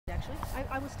actually.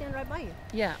 I will stand right by you.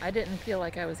 Yeah, I didn't feel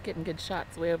like I was getting good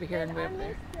shots way over here and way over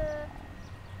there.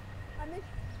 I missed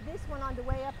this one on the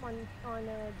way up on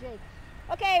Jake.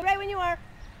 Okay, right when you are.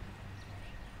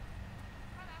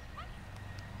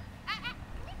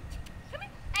 Come here.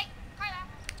 Hey, Carlisle.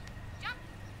 Jump.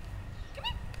 Come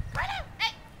here. Carlisle.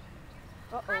 Hey.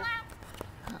 Uh-oh. Carlisle.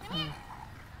 Come here.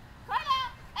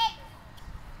 Carlisle. Hey.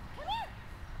 Come here.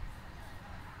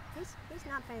 He's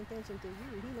not paying attention to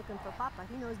you. He's looking for Papa.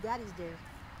 He knows Daddy's there.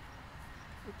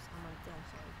 Oops, I'm on film,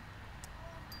 sorry.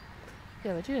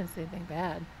 Yeah, but you didn't say anything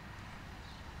bad.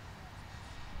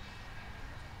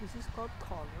 This is called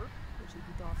collar, which is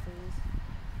the dolphin's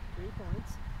 3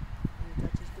 points. And he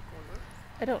touches the collar.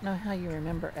 I don't know how you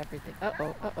remember everything.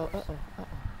 Uh-oh, uh-oh, uh-oh, uh-oh.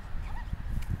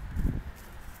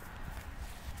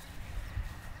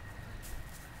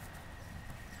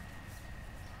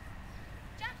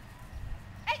 Jump.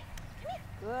 Hey, come here.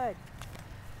 Good.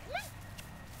 Come here.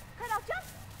 Carlisle, jump.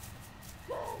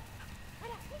 Good.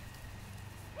 Carlisle, hey.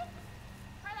 Hey.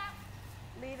 Carlisle.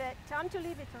 Leave it. Tell him to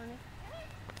leave it, Tony. Come here.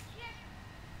 Here.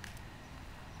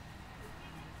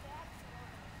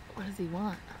 What does he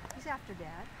want? He's after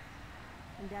Dad.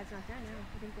 And Dad's not there now.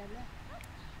 I think Dad left.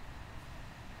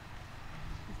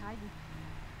 He's hiding.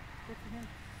 Good for him.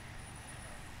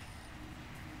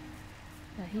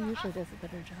 Yeah, he usually does a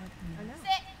better job than I me. know.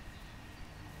 Sit.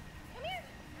 Come here.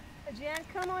 Jan,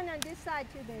 come on this side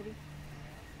too, baby.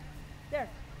 There.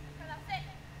 Carlisle, sit.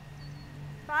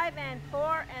 5 and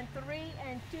 4 and 3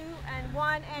 and 2 and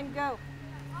 1 and go.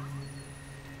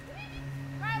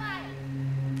 Carlisle.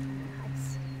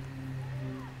 Nice.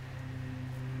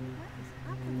 What is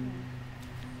happening?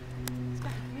 He's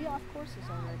got 3 off courses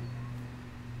already.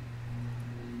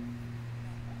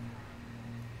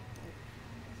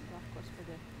 This is off course for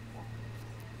the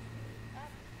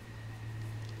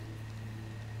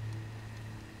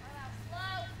Carlisle,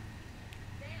 slow.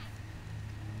 Down.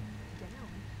 down.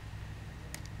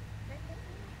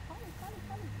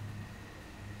 Follow.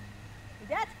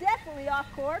 That's definitely off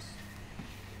course.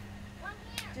 Come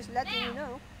here. Just letting you Now.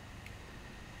 know.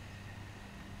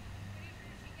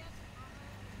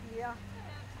 Yeah.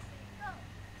 Go.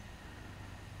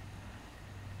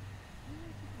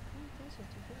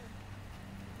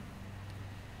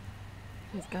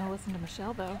 He's gonna listen to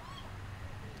Michelle, though.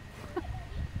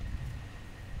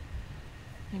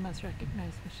 He must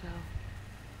recognize Michelle.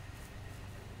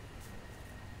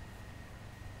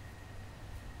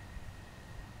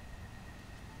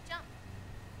 Jump.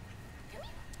 Come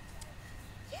here.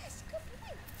 Yes, good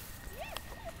boy. Yeah,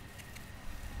 come here.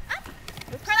 Up.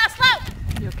 Carlisle,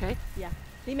 slow. You okay? Yeah.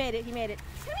 He made it. Come here.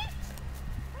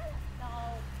 No.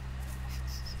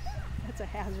 That's a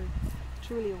hazard.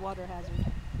 Truly a water hazard.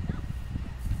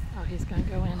 Oh, he's gonna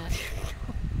go in it.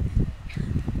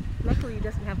 Luckily, he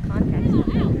doesn't have contacts. Out.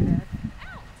 After that.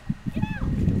 Out. Get out.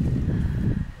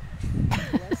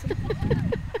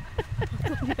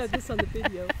 You had this on the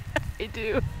video. I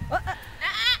do.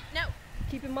 No.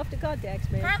 Keep him off the contacts,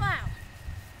 man. Carlisle.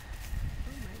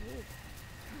 Oh my word.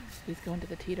 He's going to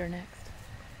the teeter next.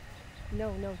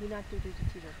 No, he's not due to the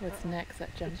teeter. What's next?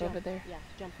 That The jump over there? Yeah,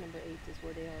 jump number 8 is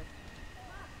where they are.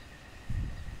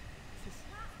 This is-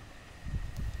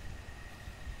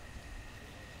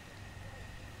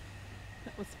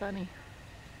 That was funny.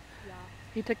 yeah.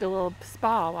 He took a little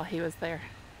spa while he was there.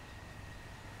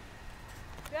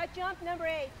 Good jump number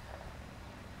 8.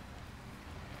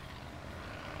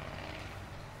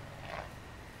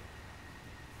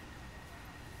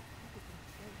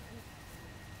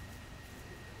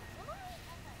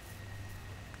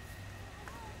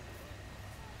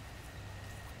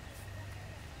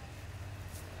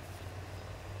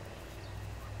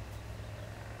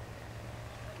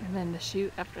 And then the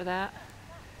chute after that.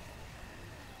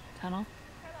 Tunnel.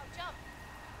 Carlisle, jump.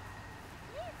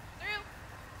 Here. Through.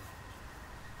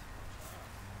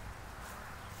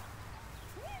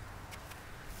 Here.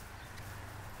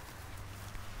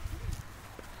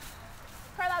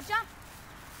 Carlisle, jump.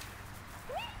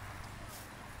 Come here.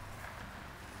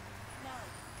 No.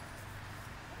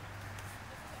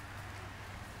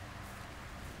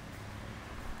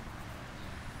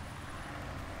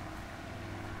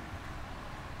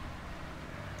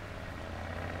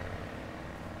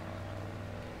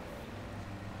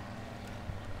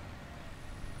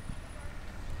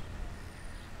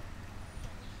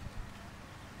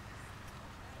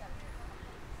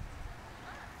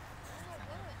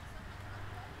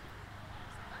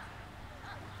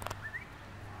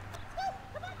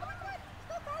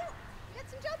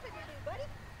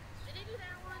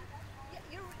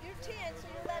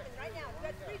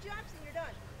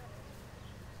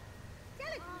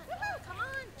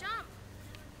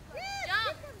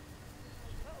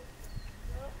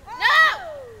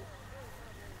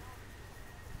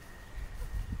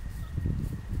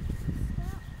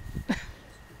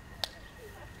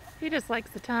 He just likes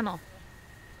the tunnel.